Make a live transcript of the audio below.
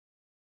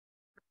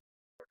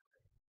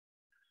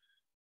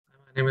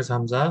My name is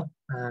Hamza,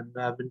 and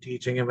I've been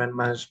teaching event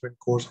management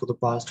course for the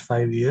past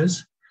 5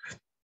 years.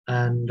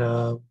 And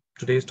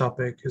today's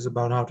topic is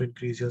about how to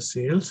increase your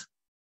sales.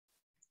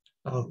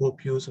 I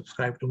hope you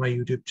subscribe to my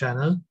YouTube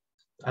channel.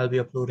 I'll be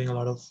uploading a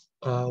lot of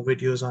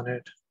videos on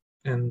it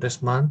in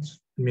this month,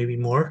 maybe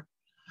more.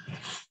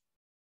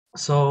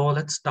 So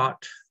let's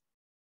start.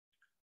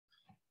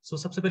 So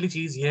सबसे पहली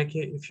चीज ये है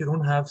कि if you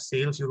don't have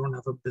sales, you don't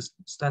have a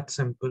business. That's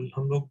simple.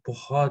 हम लोग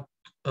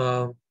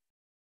बहुत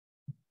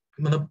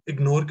मतलब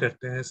इग्नोर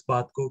करते हैं इस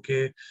बात को कि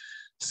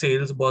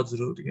सेल्स बहुत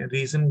जरूरी है।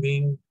 रीजन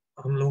बीइंग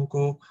हम लोगों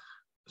को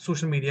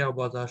सोशल मीडिया का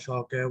बहुत ज्यादा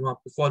शौक है, वहाँ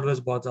पे फॉलोअर्स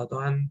बहुत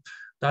ज्यादा, and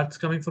that's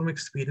coming from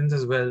experience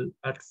as well.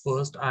 At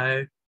first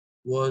I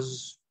was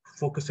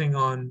focusing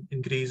on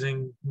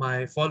increasing my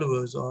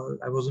followers, or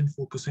I wasn't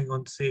focusing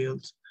on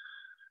sales.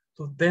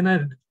 So then I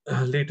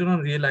later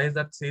on realized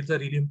that sales are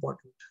really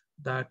important,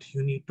 that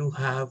you need to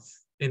have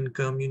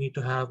income, you need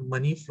to have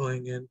money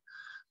flowing in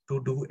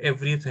to do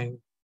everything,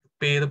 to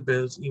pay the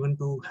bills, even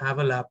to have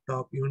a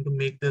laptop, even to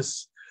make this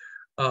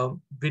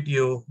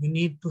video, you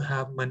need to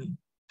have money.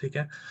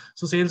 Okay,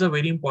 so sales are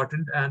very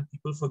important and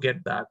people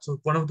forget that. So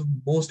one of the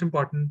most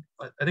important,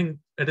 I think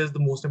it is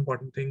the most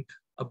important thing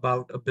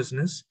about a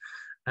business,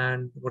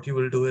 and what you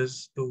will do is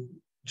to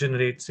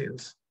generate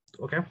sales.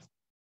 Okay,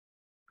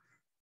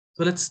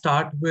 so let's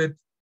start with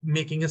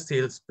making a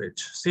sales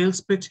pitch. Sales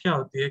pitch क्या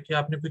होती है कि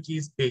आपने कोई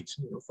चीज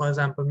बेचनी हो। For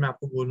example मैं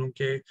आपको बोलूं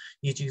कि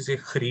ये चीजें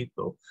खरीद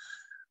लो।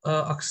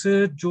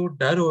 अक्सर जो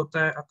डर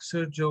होता है,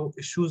 अक्सर जो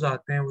इश्यूज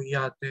आते हैं वो ये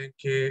आते हैं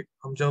कि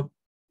हम जब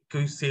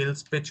कोई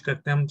सेल्स पिच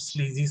करते हैं हम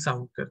स्लीजी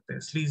साउंड करते हैं।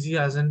 स्लीजी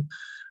एज इन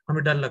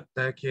हमें डर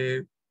लगता है कि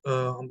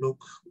हम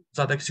लोग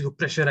ज्यादा किसी को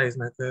प्रेशराइज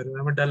ना कर,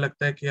 हमें डर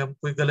लगता है कि हम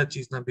कोई गलत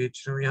चीज ना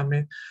बेच रहे हो, या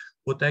हमें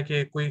होता है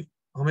कि कोई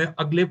हमें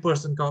अगले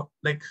पर्सन का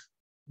like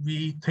we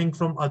think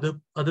from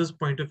others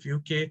point of view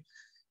कि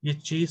ये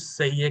चीज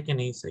सही है कि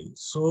नहीं सही।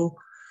 सो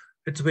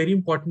इट्स वेरी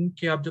इंपॉर्टेंट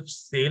कि आप जब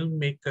सेल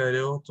मेक कर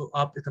रहे हो तो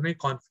आप इतने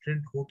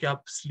कॉन्फिडेंट हो कि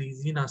आप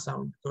स्लीजी ना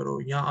साउंड करो,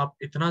 या आप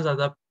इतना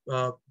ज्यादा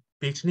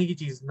बेचने की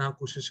चीज ना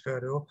कोशिश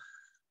कर रहे हो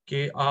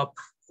कि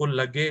आपको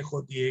लगे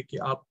खुद ये कि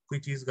आप कोई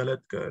चीज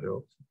गलत कर रहे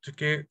हो।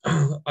 क्योंकि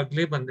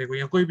अगले बंदे को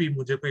या कोई भी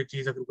मुझे कोई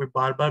चीज अगर कोई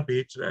बार बार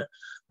बेच रहा है,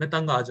 मैं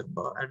तंग आ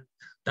जाऊंगा। And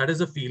that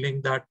is a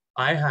feeling that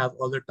I have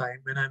all the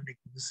time when I am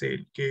making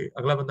cell, कि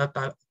अगला बंदा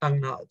तंग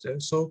ना आ जाए।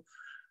 सो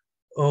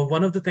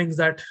one of the things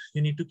that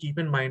you need to keep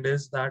in mind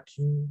is that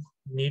you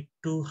need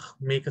to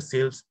make a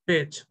sales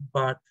pitch,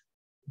 but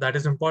that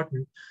is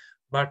important,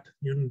 but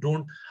you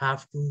don't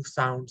have to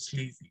sound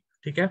sleazy.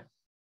 Okay,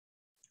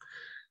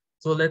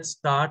 so let's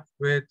start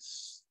with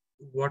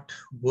what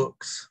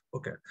works.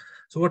 Okay,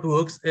 so what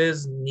works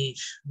is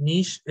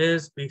niche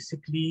is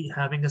basically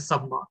having a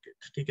sub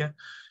market. ठीक है,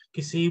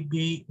 किसी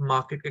भी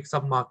market एक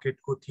सब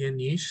market होती है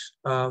niche.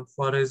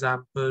 For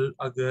example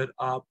अगर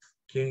आप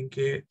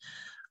कहेंगे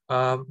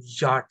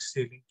यार्ड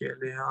सेलिंग कह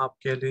लें, आप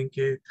कह लें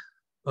कि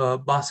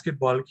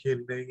बास्केटबॉल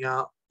खेल लें, या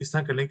इस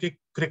तरह कर लें कि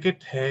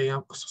क्रिकेट है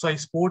या सॉरी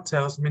स्पोर्ट्स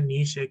है, उसमें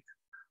नीश एक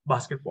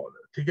बास्केटबॉल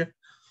है। ठीक है,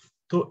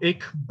 तो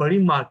एक बड़ी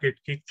मार्केट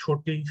की एक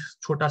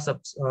छोटा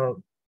सब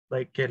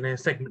लाइक कह लें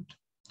सेगमेंट।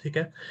 ठीक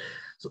है,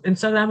 so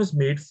Instagram is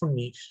made for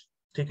नीश।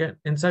 ठीक है,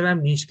 इंस्टाग्राम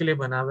नीश के लिए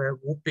बना हुआ है।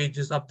 वो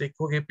पेजेस आप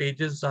देखोगे,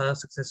 पेजेस ज्यादा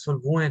सक्सेसफुल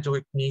वो हैं जो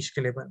एक नीश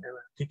के लिए बने हुए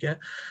हैं। ठीक है,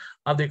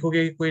 आप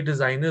देखोगे कोई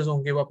डिजाइनर्स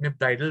होंगे वो अपने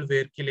ब्राइडल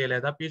वेयर के लिए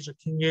अलहदा पेज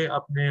रखेंगे,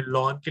 अपने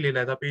लॉन के लिए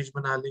अलहदा पेज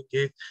बना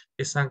लेंगे,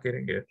 इस तरह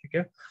करेंगे। ठीक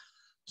है,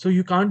 so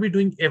you can't be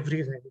doing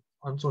everything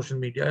on social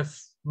media.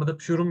 मतलब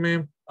शुरू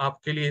में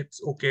आपके लिए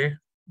it's okay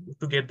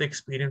to get the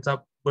experience,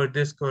 आप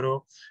बर्थडेज करो,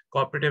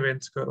 कॉर्पोरेट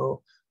इवेंट्स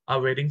करो,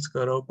 आप वेडिंग्स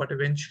करो, but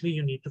eventually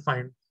you need to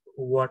find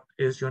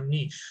what is your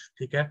niche.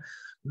 ठीक है,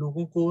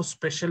 लोगों को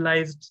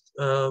स्पेशलाइज्ड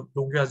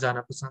लोगों के पास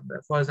जाना पसंद है।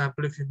 For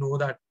example if you know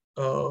that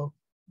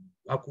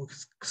आपको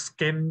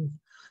स्किन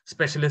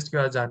स्पेशलिस्ट के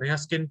पास जाना है, या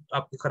स्किन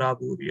आपकी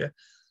खराब हो रही है,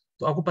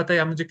 तो आपको पता है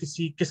यार मुझे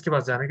किसके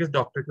पास जाना है, किस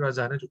डॉक्टर के पास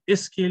जाना है जो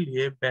इसके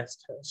लिए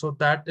बेस्ट है। So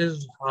that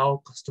is how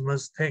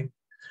customers think.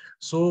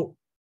 सो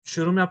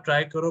शुरू में आप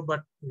ट्राई करो,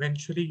 but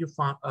eventually you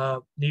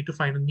need to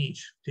find a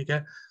नीश। ठीक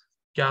है,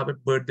 क्या आप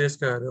बर्थडेज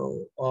कर रहे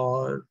हो,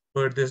 और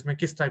बर्थडेज में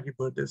किस टाइप की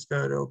बर्थडेज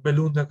कर रहे हो,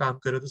 बैलून का काम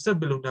कर रहे हो तो सिर्फ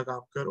बैलून का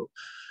काम करो।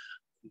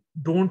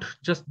 Don't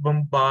just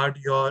bombard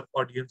your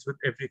audience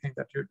with everything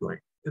that you're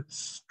doing. It's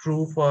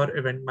true for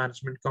event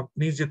management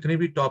companies. जितने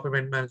भी top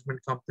event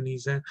management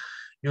companies हैं,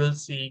 you will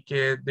see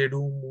कि they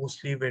do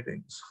mostly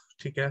weddings.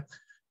 ठीक है,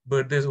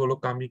 birthdays वो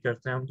लोग काम ही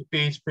करते हैं। उनके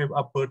पेज पे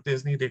आप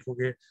birthdays नहीं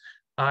देखोगे।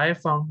 I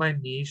found my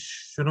niche,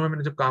 शुरू में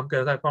मैंने जब काम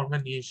करा था, I found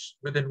my niche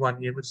within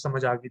 1 year। मुझे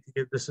समझ आ गई थी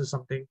कि this is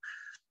something,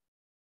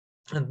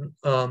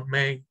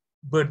 मैं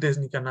birthdays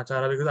नहीं करना चाह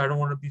रहा, because I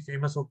don't want to be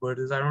famous for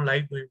birthdays. I don't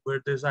like doing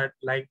birthdays. I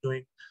like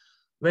doing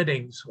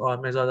weddings, और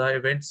मैं ज्यादा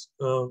इवेंट्स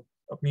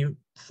अपनी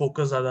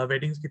फोकस ज्यादा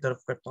वेडिंग्स की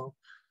तरफ करता हूँ।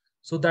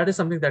 So that is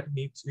something that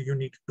needs you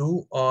need to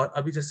do. और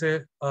अभी जैसे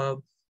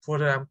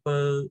फॉर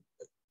एग्जांपल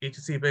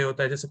एचसी पे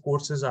होता है, जैसे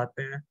कोर्सेज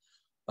आते हैं,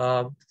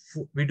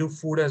 we do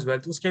food as well,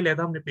 तो उसके लिए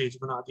हमने पेज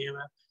बना दिए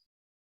हैं।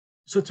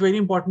 So it's very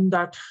important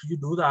that you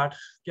do that,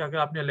 कि अगर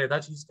आपने अलहदा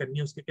चीज करनी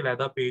है उसके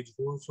अलहदा पेज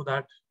हो, so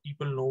that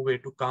people know way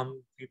to come,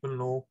 people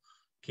know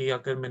कि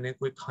अगर मैंने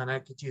कोई खाना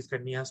की चीज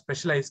करनी है,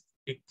 स्पेशलाइज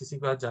एक किसी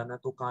के पास जाना है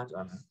तो कहाँ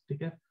जाना है,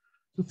 ठीक है।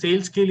 तो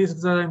सेल्स के लिए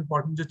सबसे ज्यादा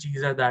इंपॉर्टेंट जो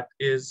चीज है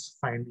दैट इज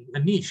फाइंडिंग अ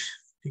नीश,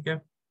 ठीक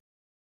है।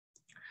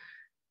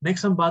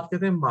 नेक्स्ट हम बात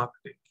करते हैं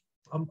marketing.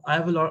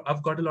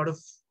 I've got a lot of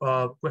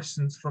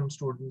questions from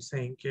students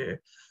saying कि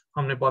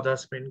हमने बहुत ज़्यादा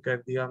स्पेंड कर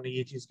दिया, हमने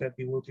ये चीज़ कर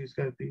दी, वो चीज़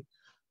कर दी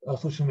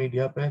सोशल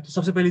मीडिया पे। तो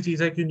सबसे पहली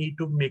चीज़ है कि you need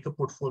to make a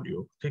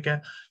portfolio, ठीक है।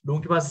 लोगों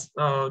के पास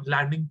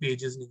लैंडिंग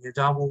पेजेस नहीं है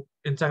जहाँ वो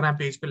इंस्टाग्राम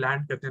पेज पे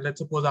लैंड करते हैं।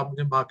 लेट्स सपोज आप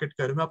मुझे मार्केट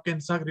कर रहे हो, मैं आपके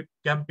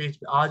इंस्टाग्राम पेज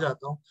पे आ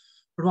जाता हूँ,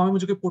 बट वहाँ पे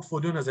मुझे कोई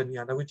पोर्टफोलियो नजर नहीं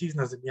आता, कोई चीज़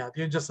नजर नहीं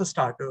आती है, जस्ट अ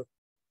स्टार्टर।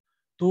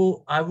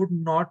 तो आई वुड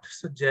नॉट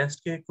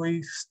सजेस्ट कि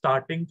कोई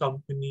स्टार्टिंग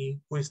कंपनी,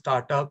 कोई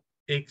स्टार्टअप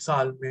 1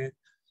 साल में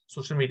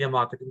सोशल मीडिया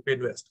मार्केटिंग पे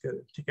इन्वेस्ट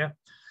करे, ठीक है।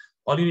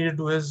 All you need to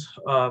do is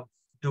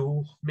to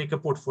make a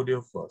portfolio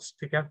first,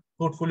 ठीक है।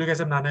 पोर्टफोलियो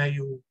कैसे बनाना है,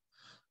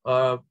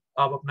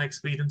 आप अपना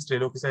एक्सपीरियंस ले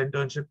लो, किसी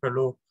इंटर्नशिप कर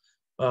लो,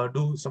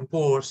 डू सम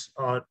कोर्स,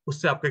 और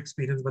उससे आपका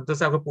एक्सपीरियंस बनता है,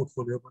 उससे आपका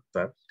पोर्टफोलियो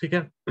बनता है, ठीक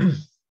है।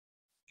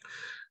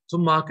 सो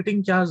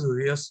मार्केटिंग क्या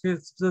जरूरी है, उसके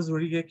सबसे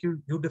जरूरी है कि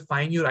you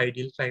define your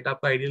ideal client.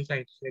 आपका आइडियल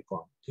क्लाइंट है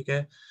कौन, ठीक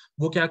है।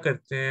 वो क्या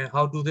करते हैं,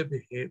 हाउ डू दे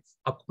बिहेव।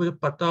 आपको जब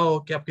पता हो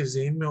कि आपके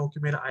जेहन में हो कि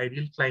मेरा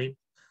आइडियल क्लाइंट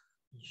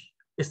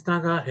इस तरह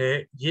का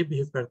है, ये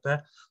बिहेव करता है,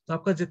 तो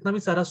आपका जितना भी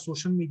सारा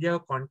सोशल मीडिया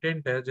का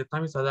कंटेंट है, जितना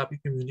भी सारा आपकी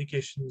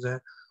कम्युनिकेशंस है,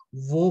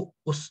 वो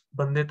उस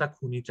बंदे तक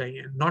होनी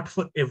चाहिए, नॉट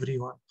फॉर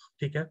एवरीवन,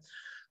 ठीक है।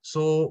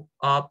 सो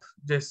आप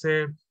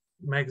जैसे,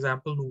 मैं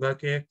एग्जांपल दूंगा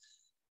कि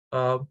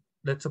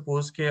लेट्स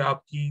सपोज कि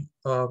आपकी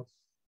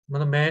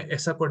मतलब मैं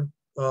ऐसा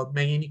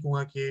मैं ये नहीं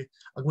कहूँगा कि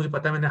अगर मुझे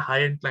पता है मैंने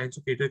हाई एंड क्लाइंट्स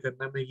को केटर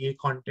करना है, मैं ये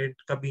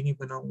कंटेंट कभी नहीं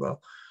बनाऊंगा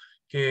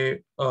कि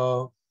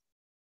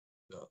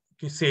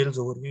कि सेल्स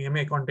हो रही है।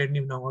 मैं कंटेंट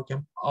नहीं बनाऊंगा कि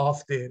हम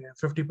ऑफ दे रहे हैं,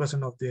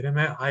 50% ऑफ दे रहे हैं।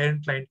 मैं हाई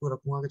एंड क्लाइंट को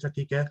रखूंगा कि अच्छा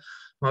ठीक है,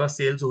 हमारा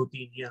सेल्स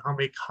होती नहीं है,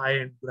 हम एक हाई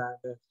एंड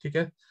ब्रांड है, ठीक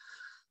है।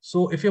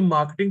 So if you are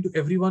marketing to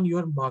everyone, you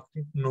are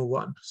marketing no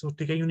one. सो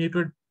ठीक है, यू नीड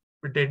टू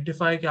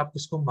आइडेंटिफाई कि आप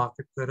किसको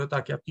मार्केट कर रहे हो,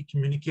 ताकि आपकी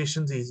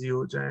कम्युनिकेशन ईजी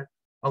हो जाए,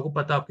 आपको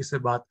पता आप किससे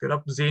बात कर रहे हो।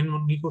 आप जेन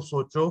उन्हीं को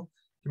सोचो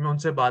कि मैं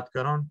उनसे बात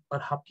कर रहा हूँ,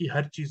 और आपकी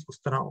हर चीज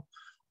उस तरह हो।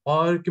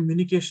 और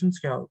कम्युनिकेशंस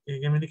क्या होती है,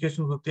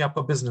 कम्युनिकेशंस होती है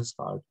आपका बिजनेस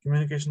कार्ड,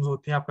 कम्युनिकेशंस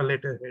होती है आपका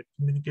लेटर हेड,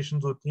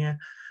 कम्युनिकेशंस होती हैं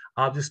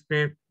आप जिस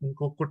पे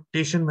उनको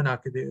कोटेशन बना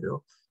के दे रहे हो।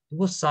 तो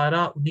वो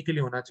सारा उन्हीं के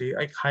लिए होना चाहिए।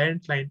 एक हाई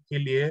एंड क्लाइंट के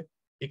लिए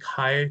एक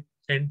हाई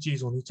एंड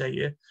चीज होनी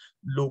चाहिए।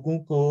 लोगों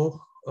को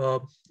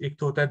एक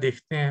तो होता है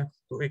देखते हैं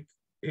तो एक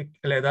एक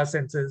अलहदा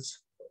सेंसेस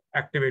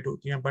एक्टिवेट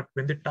होती हैं, but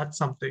when they touch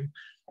something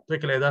तो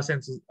एक अलहदा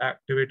सेंसेस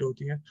एक्टिवेट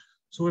होती हैं।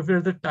 So if you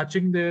are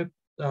touching the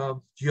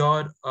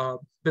your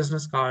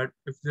business card,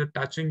 if you are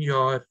touching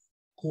your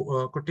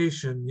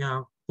quotation, या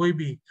कोई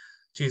भी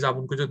चीज आप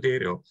उनको जो दे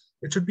रहे हो,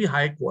 it should be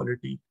high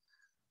quality.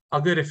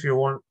 अगर if you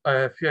want,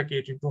 if you are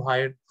catering to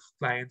hire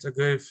clients,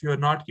 अगर if you are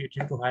not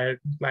catering to hire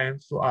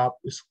clients, तो आप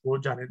इसको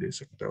जाने दे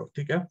सकते हो,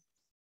 ठीक है।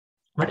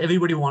 But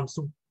everybody wants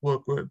to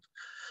work with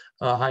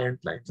high-end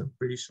clients, I'm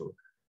pretty sure.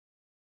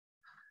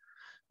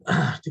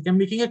 ठीक है,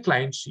 making a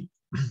client sheet.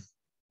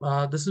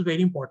 This is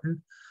very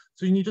important.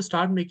 So you need to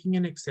start making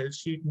an Excel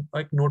sheet,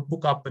 एक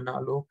notebook आप बना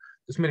लो,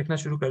 उसमें लिखना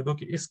शुरू कर दो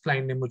कि इस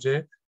क्लाइंट ने मुझे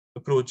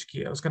अप्रोच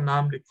किया, उसका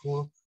नाम लिखो,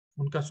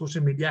 उनका सोशल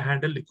मीडिया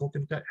हैंडल लिखो कि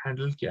उनका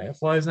हैंडल क्या है।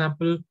 फॉर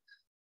एग्जाम्पल,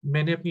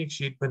 मैंने अपनी एक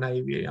शीट बनाई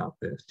हुई है यहाँ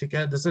पे, ठीक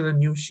है। This is a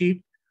new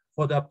sheet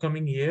for the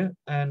upcoming year,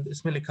 and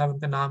इसमें लिखा है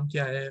उनका नाम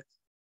क्या है,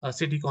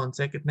 सिटी कौन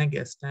सा है, कितने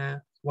गेस्ट हैं,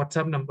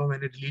 व्हाट्सएप नंबर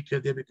मैंने डिलीट कर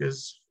दिया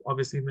बिकॉज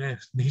ऑब्वियसली मैं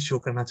नहीं शो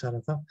करना चाह रहा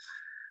था,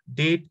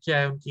 डेट क्या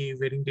है उनकी,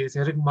 वेडिंग डेट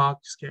है,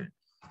 रिमार्क्स क्या है।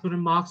 तो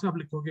रिमार्क्स में आप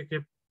लिखोगे कि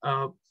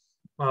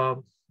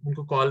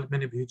उनको कॉल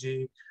मैंने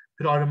भेजी,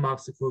 फिर और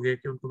रिमार्क्स लिखोगे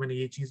कि उनको मैंने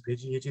ये चीज़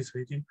भेजी, ये चीज़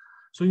भेजी।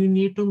 So you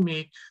need to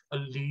make a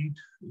lead,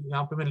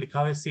 यहाँ पे मैंने लिखा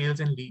हुआ है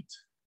sales and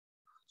Leeds.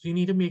 So you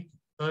need to make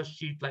a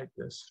sheet like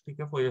this, ठीक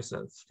है, for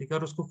yourself, ठीक है।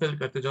 और उसको फिल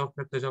करते जाओ,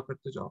 करते जाओ,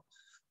 करते जाओ।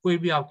 कोई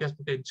भी आपके पास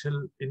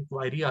पोटेंशियल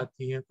इंक्वायरी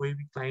आती है, कोई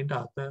भी क्लाइंट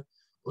आता है,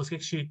 उसकी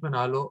एक शीट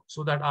बना लो,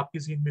 सो दैट आपकी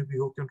सीन में भी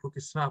हो कि उनको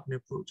किस तरह आपने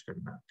अप्रोच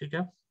करना है, ठीक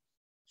है।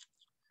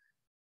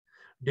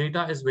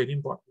 Data is very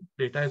important,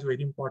 data is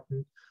very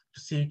important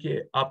to सी कि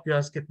आपके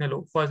पास कितने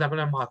लोग, फॉर एग्जाम्पल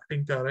मैं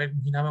मार्केटिंग कर रहा हूँ, एक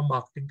महीना में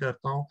मार्केटिंग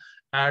करता हूँ,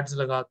 एड्स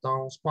लगाता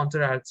हूँ,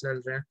 स्पॉन्सर एड्स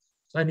चल रहे हैं,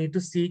 सो आई नीड टू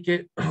सी कि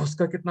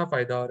उसका कितना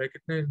फायदा हो रहा है,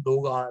 कितने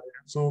लोग आ रहे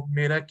हैं। सो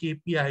मेरा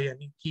केपीआई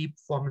यानी की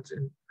परफॉर्मेंस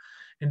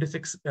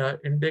इंडेक्स,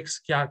 इंडेक्स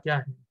क्या क्या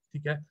है,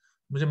 ठीक है।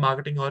 मुझे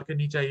मार्केटिंग और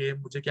करनी चाहिए,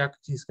 मुझे क्या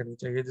चीज करनी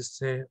चाहिए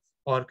जिससे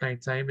और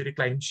क्लाइंट्स आए, मेरी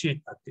क्लाइंट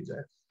शीट आती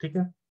जाए, ठीक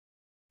है।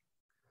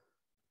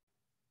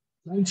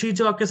 लाइन शीट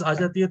जब आपके आ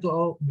जाती है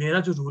तो मेरा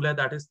जो रूल है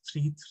दैट इज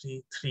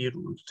 3-3-3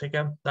 रूल, ठीक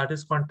है। That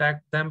is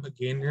contact them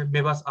again.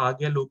 मेरे पास आ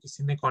गया, लोग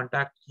किसी ने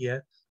कॉन्टैक्ट किया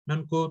है, मैं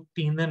उनको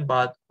 3 दिन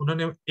बाद,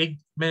 उन्होंने एक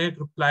मैंने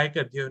रिप्लाई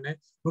कर दिया उन्हें,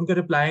 उनका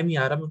रिप्लाई नहीं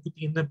आ रहा, मैं उनको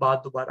 3 दिन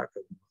बाद दोबारा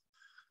करूंगा।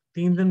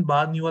 3 दिन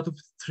बाद नहीं हुआ तो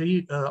थ्री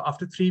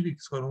आफ्टर 3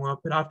 वीक्स करूंगा,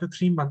 फिर आफ्टर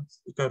 3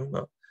 मंथ्स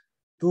करूंगा।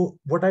 तो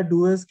व्हाट आई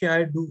डू इज कि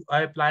I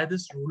apply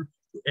this rule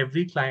to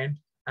every client,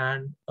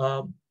 and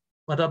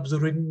मतलब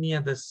जरूरी नहीं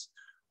है this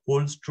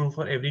holds true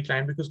for every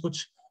client, because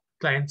कुछ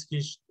क्लाइंट्स की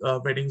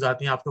वेडिंग्स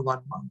आती हैं after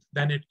 1 month,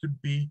 then it could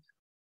be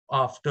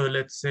after,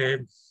 let's say,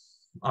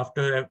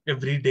 after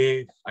every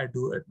day I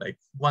do it, like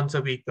once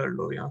a week कर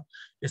लो या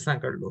इस तरह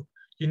कर लो.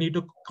 You need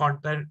to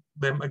contact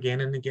them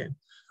again and again.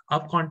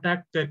 आप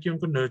कांटेक्ट करके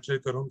उनको नर्चर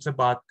करो, उनसे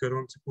बात करो,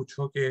 उनसे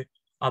पूछो कि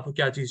आपको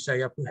क्या चीज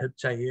चाहिए, आपको हेल्प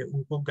चाहिए,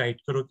 उनको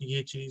गाइड करो कि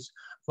ये चीज,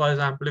 for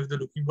example if they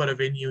looking for a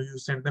venue, you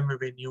send them a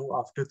venue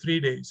after 3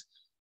 days.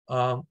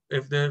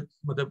 If they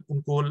मतलब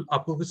उनको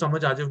आपको कुछ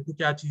समझ आ जाए उनको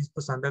क्या चीज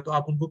पसंद है, तो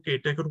आप उनको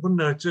केटर करो, उनको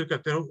नर्चर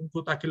करते रहो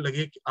उनको, ताकि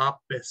लगे कि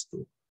आप बेस्ट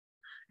हो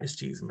इस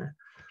चीज में.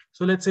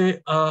 सो लेट्स से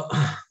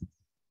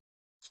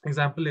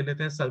एग्जांपल ले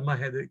लेते हैं सलमा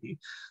हैदर की.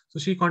 सो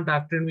शी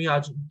कॉन्टैक्टेड मी,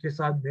 आज उनके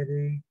साथ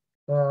मेरी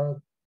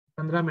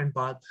 15 मिनट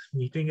बाद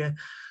मीटिंग है.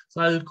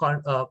 सो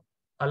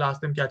I'll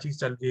ask them क्या चीज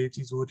चल रही है,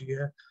 चीज हो रही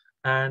है,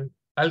 and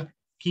I'll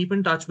keep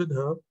in touch with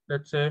her,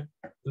 let's say.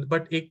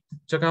 But एक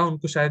जगह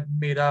उनको शायद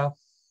मेरा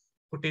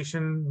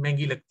कोटेशन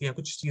महंगी लगती है,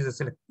 कुछ चीज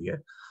ऐसे लगती है,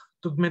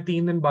 तो मैं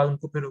 3 दिन बाद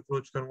उनको फिर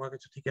अप्रोच करूंगा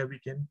कि ठीक है we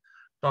can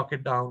talk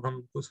it down,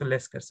 हम उसको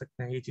लेस कर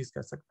सकते हैं, ये चीज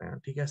कर सकते हैं.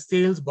 ठीक है,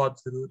 सेल्स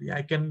बहुत जरूरी है.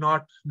 I can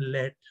not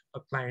let a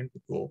client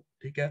गो.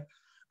 ठीक है,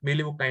 मेरे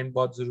लिए वो क्लाइंट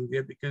बहुत जरूरी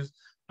है, because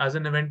as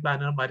an event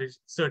planner हमारे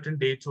सर्टेन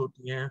डेट्स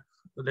होती हैं.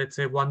 लेट्स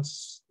से वंस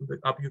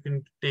आप you can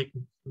take,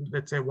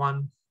 let's say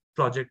 1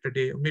 project a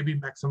day, maybe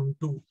maximum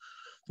 2.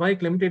 तो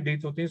एक लिमिटेड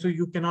डेट्स होती हैं, so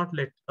you can not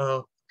let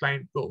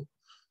client गो.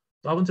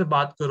 तो आप उनसे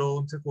बात करो,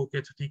 उनसे कहो कि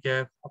अच्छा ठीक है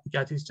आपको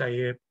क्या चीज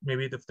चाहिए, may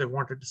be if they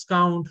want a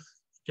discount,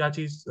 क्या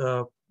चीज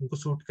उनको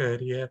सूट कर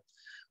रही है,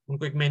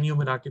 उनको एक मेन्यू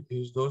बना के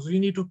भेज दो. So you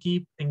need to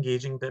keep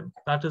engaging them,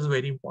 that is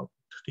very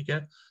important. ठीक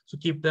है, सो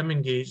कीप देम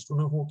एंगेज्ड.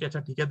 उन्हें हो कि अच्छा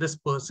ठीक है this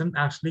person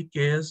actually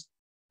cares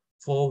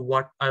for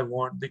what I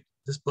want,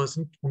 this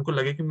person, उनको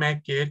लगे कि मैं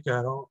केयर कर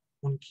रहा हूँ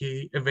उनकी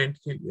इवेंट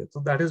के लिए.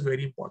 तो दैट इज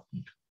वेरी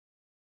इंपॉर्टेंट.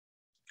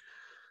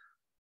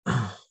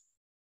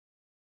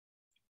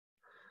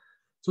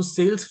 तो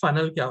सेल्स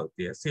फनल क्या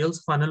होती है? सेल्स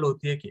फनल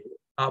होती है कि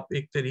आप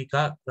एक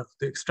तरीका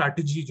रखते हो, एक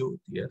स्ट्रैटेजी जो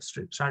होती है,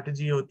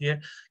 स्ट्रैटेजी होती है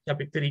कि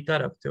आप एक तरीका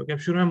रखते हो कि आप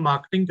शुरू में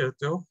मार्केटिंग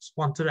करते हो,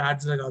 स्पॉन्सर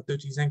एड्स लगाते हो,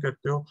 चीजें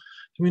करते हो,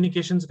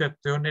 कम्युनिकेशंस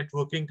करते हो,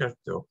 नेटवर्किंग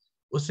करते हो.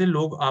 उससे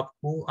लोग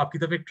आपको, आपकी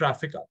तरफ एक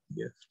ट्रैफिक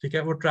आती है. ठीक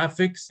है, वो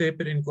ट्रैफिक से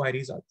फिर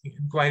इंक्वायरीज आती है,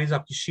 इंक्वायरीज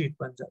आपकी शीट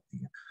बन जाती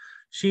है,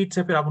 शीट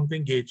से फिर आप उनको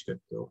एंगेज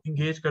करते हो,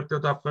 एंगेज करते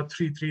हो तो आपका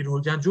 3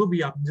 रूल, या जो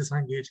भी आप जैसा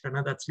एंगेज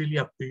करना, that's really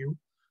up to you.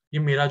 ये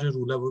मेरा जो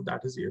रूल है वो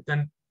दैट इज ये.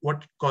 Then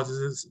what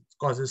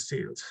causes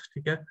sales.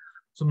 ठीक है,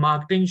 so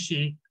marketing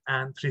sheet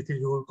and 3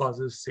 rule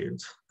causes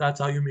sales.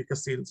 That's how you make a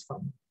sales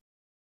funnel.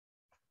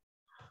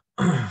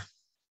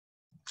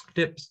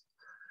 Tips.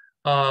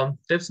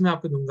 Tips मैं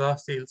आपको दूंगा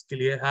सेल्स के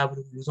लिए. Have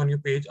reviews on your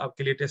page.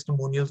 आपके लिए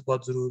टेस्टिमोनियल्स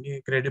बहुत जरूरी है,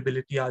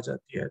 क्रेडिबिलिटी आ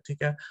जाती है.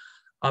 ठीक है,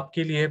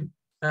 आपके लिए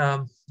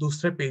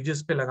दूसरे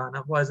पेजेस पे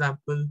लगाना, फॉर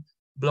एग्जांपल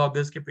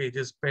ब्लॉगर्स के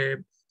पेजेस पे,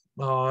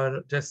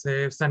 और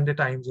जैसे संडे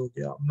टाइम्स हो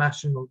गया,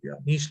 मैशन हो गया,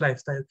 नीश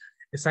लाइफस्टाइल,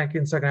 इस तरह के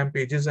इंस्टाग्राम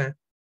पेजेस हैं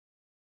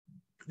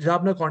जहाँ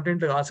अपना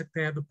कंटेंट लगा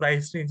सकते हैं. तो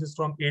प्राइस रेंजेस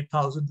फ्रॉम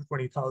 8,000 to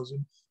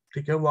 20,000.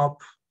 ठीक है, वो आप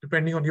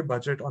depending on your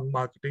budget on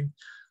marketing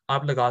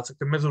आप लगा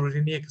सकते हैं. मैं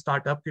जरूरी नहीं है एक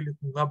स्टार्टअप के लिए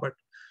दूंगा, बट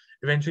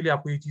इवेंचुअली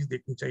आपको ये चीज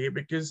देखनी चाहिए,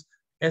 बिकॉज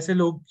ऐसे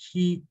लोग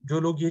ही, जो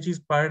लोग ये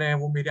चीज पढ़ रहे हैं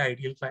वो मेरे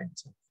आइडियल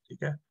क्लाइंट्स हैं.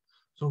 ठीक है,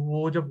 तो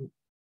वो जब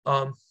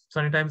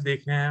सनी टाइम्स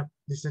देख रहे हैं,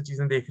 जिससे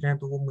चीजें देख रहे हैं,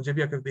 तो वो मुझे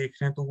भी अगर देख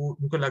रहे हैं तो वो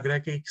उनको लग रहा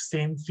है कि एक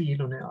सेम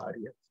फील उन्हें आ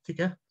रही है. ठीक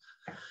है,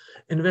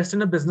 invest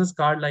in a business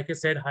card. Like I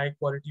said, high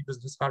quality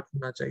business card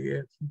होना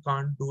चाहिए. You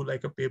can't do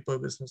like a paper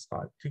business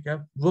card. ठीक है,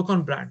 work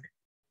on branding.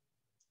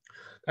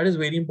 That is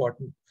very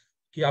important.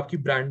 कि आपकी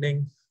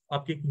branding,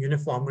 आपकी एक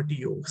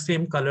यूनिफॉर्मिटी हो,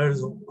 सेम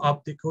कलर्स हो.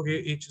 आप देखोगे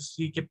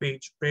HSC के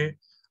पेज पे,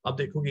 आप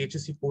देखोगे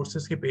HSC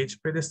कोर्सेज के पेज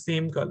पे, the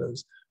same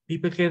colours.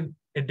 People can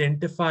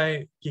identify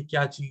कि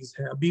क्या चीज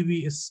है. अभी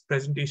भी इस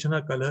प्रेजेंटेशन का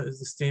colour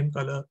is the same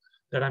colour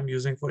that I am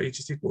using for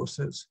HSC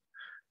courses.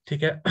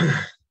 ठीक है,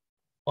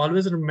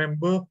 always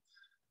remember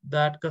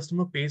that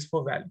customer pays for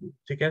value.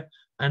 ठीक है,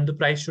 and the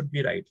price should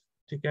be right.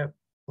 ठीक है,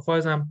 for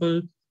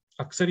example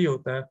अक्सर ही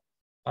होता है,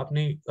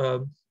 आपने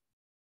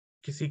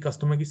किसी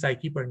कस्टमर की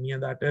साइकी पढ़नी है,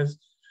 दैट इज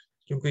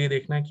क्योंकि ये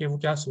देखना है कि वो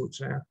क्या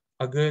सोच रहे हैं.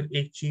 अगर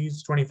एक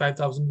चीज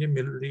 25,000 की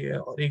मिल रही है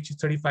और एक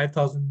चीज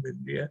 35,000 मिल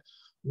रही है,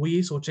 वो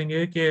ये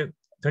सोचेंगे कि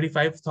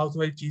 35,000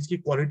 वाली चीज की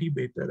क्वालिटी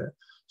बेहतर है.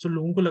 सो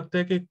लोगों को लगता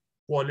है कि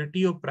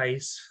क्वालिटी और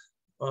प्राइस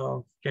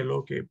कह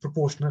लो कि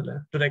प्रोपोर्शनल है,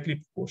 डायरेक्टली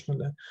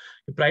प्रोपोर्शनल है.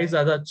 प्राइस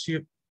ज्यादा अच्छी,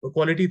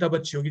 क्वालिटी तब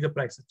अच्छी होगी जब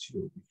प्राइस अच्छी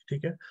होगी.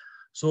 ठीक है,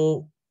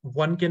 so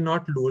one can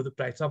not lower the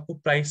price. आपको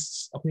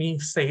प्राइस अपनी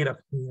सही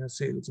रखनी है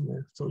सेल्स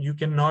में. So you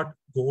can not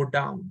go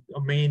down.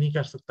 मैं ये नहीं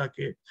कर सकता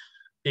कि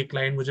एक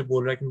क्लाइंट मुझे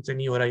बोल रहा है कि मुझसे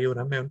नहीं हो रहा, ये हो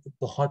रहा, मैं उनको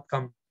बहुत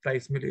कम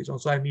प्राइस में ले जाऊँ.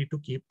 सो I need to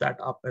keep that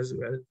up as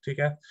well. ठीक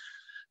है,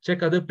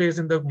 check other players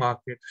in the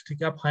market.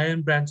 ठीक है, आप हाई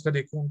एंड ब्रांड्स का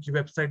देखो, उनकी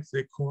वेबसाइट्स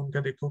देखो,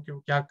 उनका देखो कि वो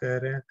क्या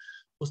कर रहे हैं,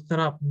 उस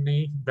तरह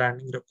अपनी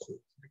ब्रांडिंग रखो.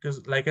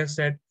 Because like I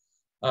said,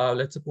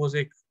 let's suppose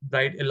एक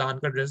ब्राइड एलान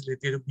का ड्रेस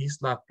लेती है जो 20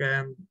 लाख का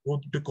है,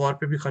 वो डिकॉर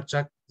पे भी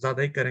खर्चा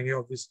ज्यादा ही करेंगे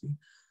obviously.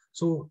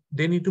 So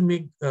they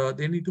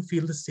need to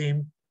feel the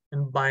same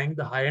and buying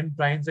the high-end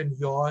brands and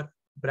your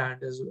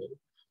brand as well.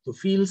 तो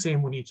feel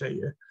same होनी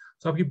चाहिए.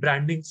 So आपकी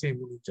branding same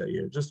होनी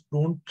चाहिए. Just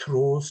don't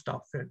throw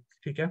stuff in.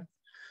 ठीक है?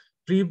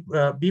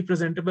 Be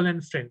presentable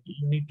and friendly.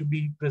 You need to be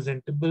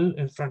presentable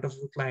in front of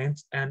your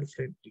clients and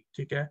friendly.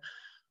 ठीक है?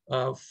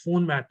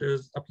 Phone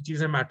matters. आपकी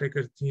चीजें matter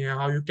करती हैं.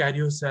 How you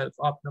carry yourself.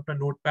 आपने अपना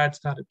notepads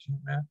कहाँ रखे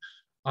हुए हैं?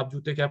 आप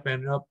जूते क्या पहन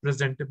रहे हो? आप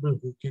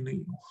presentable हो कि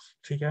नहीं हो?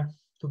 ठीक है?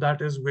 So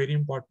that is very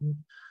important.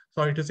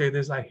 Sorry to say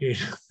this, I hate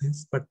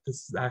this, but this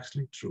is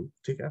actually true.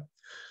 ठीक है?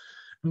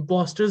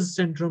 Imposter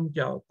syndrome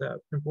क्या होता है?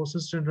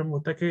 Imposter syndrome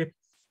होता है कि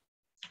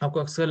आपको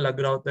अक्सर लग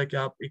रहा होता है कि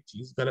आप एक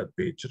चीज गलत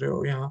बेच रहे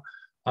हो, या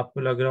आपको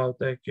लग रहा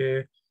होता है कि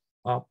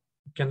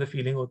आपके अंदर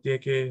फीलिंग होती है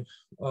कि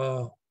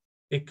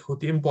एक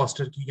होती है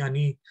इम्पोस्टर की,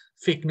 यानी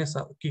फेकनेस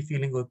की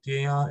फीलिंग होती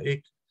है, या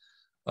एक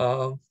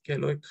कह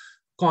लो एक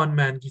कॉन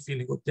मैन की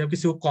फीलिंग होती है. आप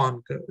किसी को कॉन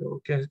कर रहे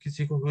हो, क्या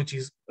किसी को कोई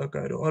चीज कर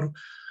रहे हो. और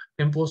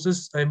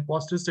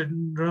इम्पोस्टर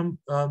सिंड्रोम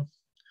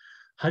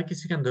हर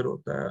किसी के अंदर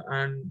होता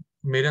है, एंड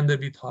मेरे अंदर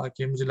भी था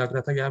कि मुझे लग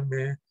रहा था कि यार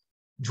मैं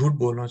झूठ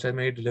बोल रहा हूँ, शायद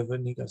मैं ये डिलीवर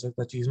नहीं कर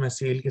सकता चीज, मैं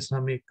सेल किस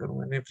तरह मेक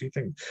करूँ and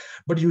everything.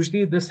 But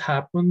usually this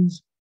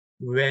happens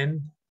when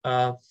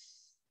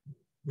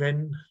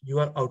when you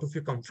are out of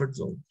your comfort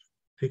zone.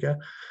 ठीक है?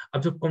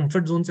 अब जब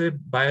कंफर्ट जोन से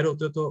बाहर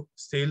होते हो तो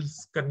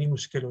सेल्स करनी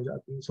मुश्किल हो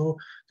जाती है. So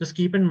just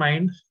keep in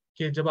mind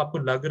कि जब आपको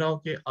लग रहा हो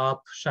कि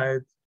आप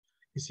शायद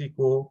किसी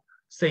को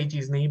सही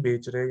चीज नहीं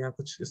बेच रहे या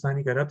कुछ ऐसा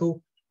नहीं कर रहा,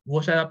 तो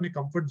वो शायद अपने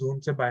कंफर्ट जोन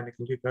से बाहर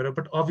निकल के कर रहे हो.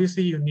 But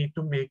obviously you need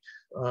to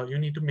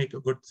make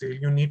a good sale.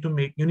 You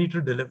need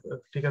to deliver.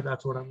 ठीक है?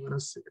 That's what I'm gonna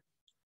say.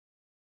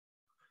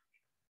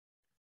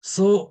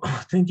 So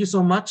thank you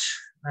so much,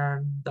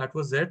 and that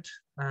was it.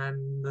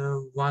 And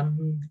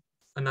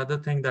another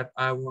thing that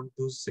I want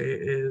to say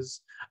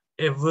is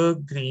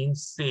evergreen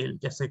sale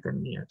कैसे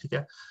करनी है. ठीक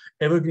है?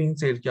 Evergreen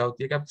sale क्या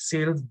होती है कि आप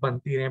सेल्स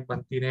बनती रहे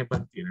बनती रहे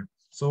बनती रहे.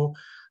 So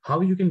how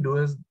you can do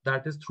is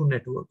that is through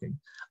networking.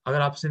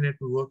 अगर आपसे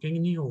networking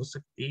नहीं हो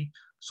सकती,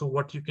 so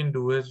what you can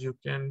do is you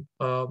can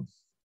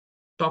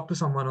talk to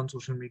someone on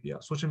social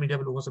media. Social media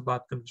पे लोगों से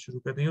बात करना शुरू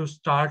करते हैं. You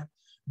start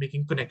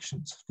making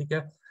connections. ठीक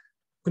है?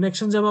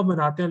 कनेक्शन जब आप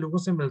बनाते हैं, लोगों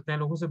से मिलते हैं,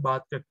 लोगों से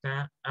बात करते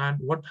हैं,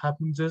 and what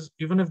happens is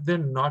even if they are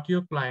not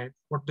your client,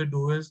 what they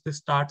do is they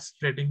start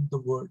spreading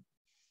the word.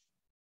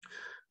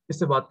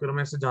 इससे बात करो,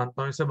 मैं इससे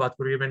जानता हूँ, इससे बात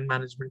करो, इवेंट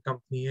मैनेजमेंट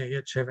कंपनी है, ये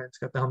अच्छे इवेंट्स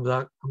करते हैं, हमजा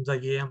हमजा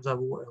ये, हमजा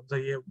वो है, हमजा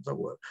ये, हमजा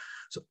वो है.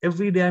 So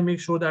every day I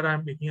make sure that I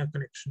am making a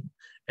connection.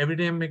 Every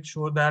day I make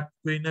sure that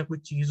कोई ना कोई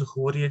चीज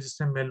हो रही है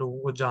जिससे मैं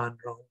लोगों को जान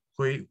रहा हूँ,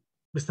 कोई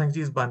इस तरह की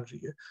चीज बन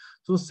रही है.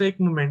 तो उससे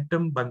एक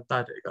मोमेंटम बनता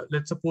रहेगा.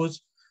 लेट्स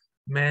सपोज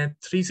मैं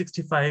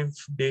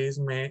 365 डेज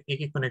में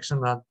एक एक कनेक्शन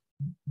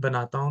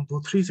बनाता हूँ, तो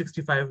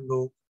 365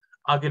 लोग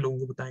आगे लोगों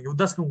को बताएंगे, वो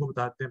 10 लोगों को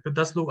बताते हैं, फिर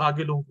 10 लोग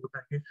आगे लोगों को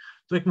बताएंगे,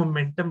 तो एक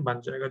मोमेंटम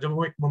बन जाएगा. जब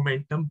वो एक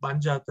मोमेंटम बन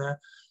जाता है,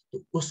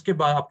 तो उसके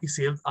बाद आपकी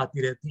सेल्स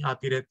आती रहती हैं,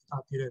 आती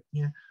रहती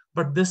हैं.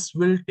 But this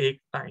will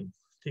take time.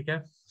 ठीक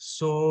है?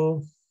 So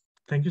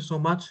thank you so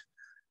much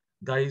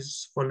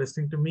guys for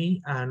listening to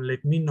me, and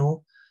let me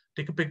know,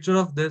 take a picture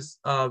of this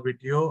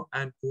video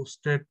and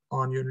post it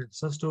on your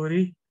Insta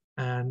story.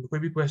 And कोई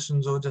भी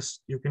questions हो,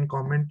 just you can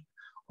comment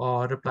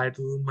or reply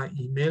to my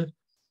email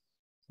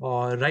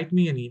or write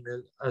me an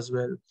email as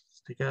well.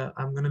 ठीक है?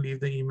 I'm gonna leave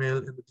the email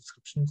in the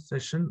description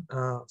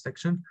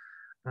section,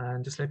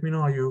 and just let me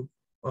know how you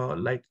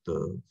like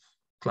the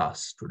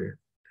class today.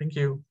 Thank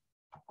you.